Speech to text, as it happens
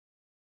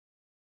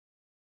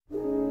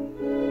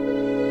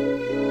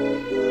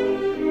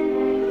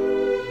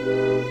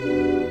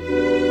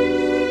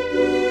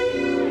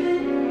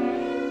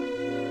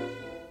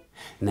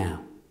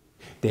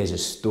There's a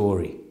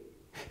story.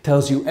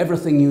 Tells you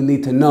everything you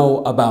need to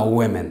know about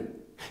women.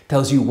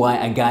 Tells you why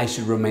a guy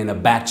should remain a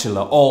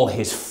bachelor all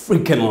his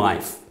freaking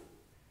life.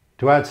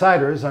 To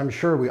outsiders, I'm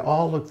sure we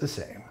all look the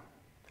same.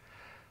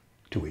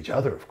 To each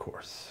other, of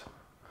course.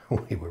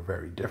 We were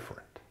very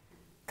different.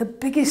 The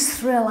biggest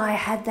thrill I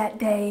had that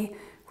day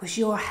was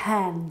your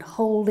hand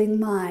holding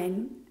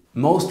mine.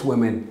 Most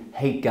women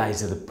hate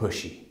guys that are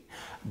pushy.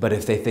 But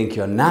if they think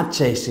you're not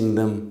chasing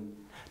them,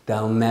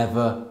 they'll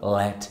never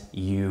let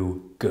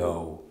you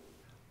go.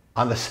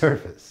 On the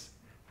surface,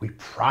 we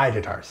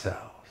prided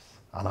ourselves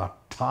on our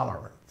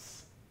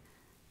tolerance.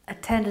 A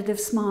tentative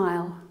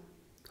smile,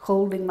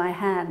 holding my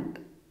hand.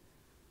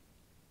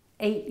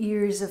 8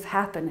 years of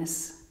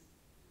happiness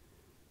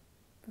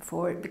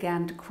before it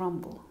began to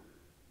crumble.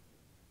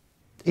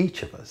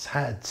 Each of us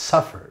had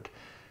suffered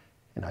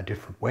in our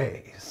different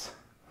ways.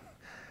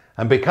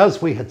 And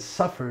because we had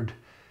suffered,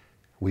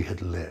 we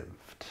had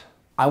lived.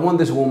 I want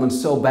this woman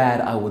so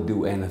bad I would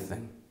do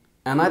anything.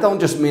 And I don't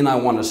just mean I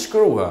want to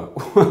screw her.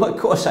 Well, of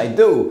course I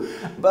do.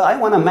 But I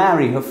want to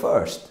marry her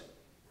first.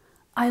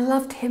 I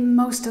loved him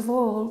most of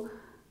all,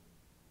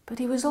 but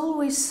he was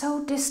always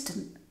so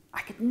distant,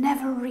 I could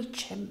never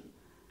reach him.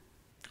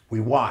 We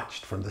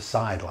watched from the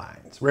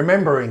sidelines,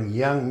 remembering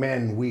young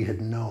men we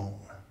had known,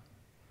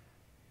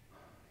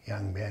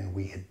 young men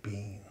we had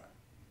been.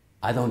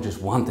 I don't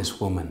just want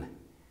this woman.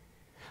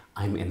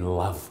 I'm in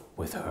love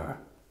with her.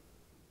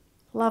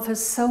 Love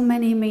has so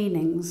many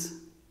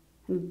meanings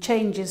and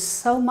changes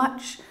so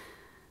much.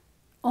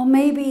 Or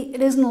maybe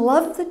it isn't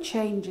love that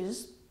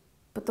changes,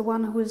 but the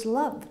one who is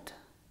loved.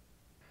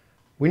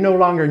 We no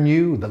longer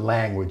knew the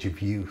language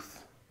of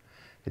youth.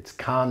 Its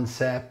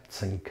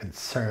concepts and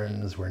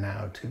concerns were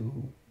now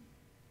too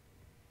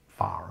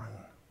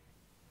foreign.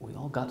 We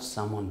all got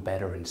someone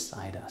better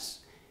inside us.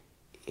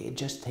 It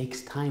just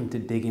takes time to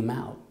dig him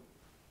out.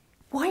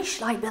 Why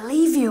should I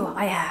believe you,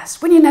 I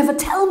asked, when you never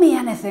tell me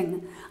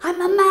anything?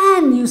 I'm a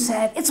man, you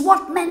said. It's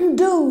what men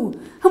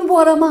do. And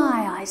what am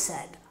I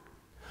said.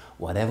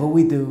 Whatever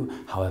we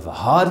do, however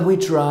hard we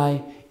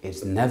try,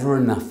 it's never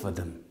enough for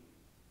them.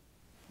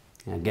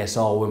 I guess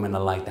all women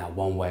are like that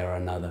one way or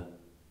another.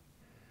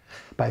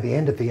 By the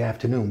end of the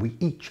afternoon, we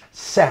each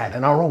sat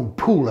in our own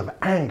pool of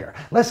anger,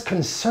 less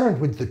concerned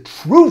with the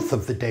truth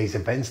of the day's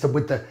events than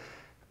with the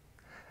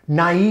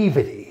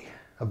naivety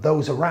of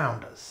those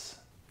around us.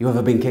 You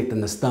ever been kicked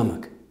in the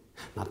stomach?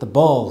 Not the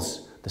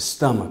balls, the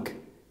stomach.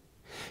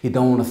 You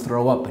don't want to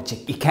throw up, but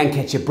you can't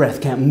catch your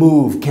breath, can't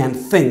move, can't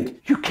think.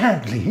 You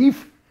can't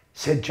leave,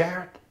 said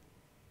Jarrett.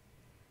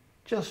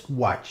 Just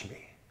watch me.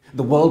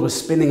 The world was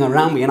spinning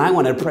around me and I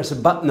wanted to press a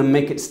button and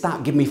make it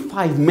stop. Give me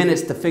 5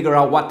 minutes to figure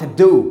out what to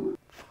do.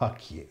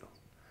 Fuck you.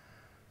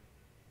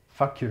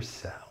 Fuck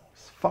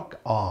yourselves. Fuck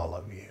all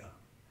of you.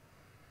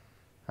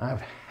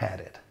 I've had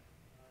it.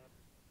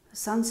 The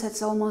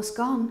sunset's almost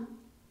gone.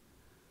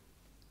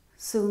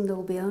 Soon there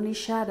will be only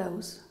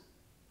shadows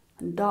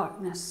and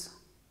darkness.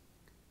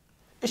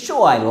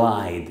 Sure, I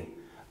lied,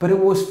 but it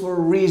was for a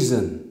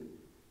reason.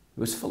 It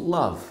was for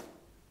love,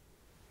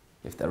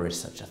 if there is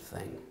such a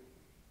thing.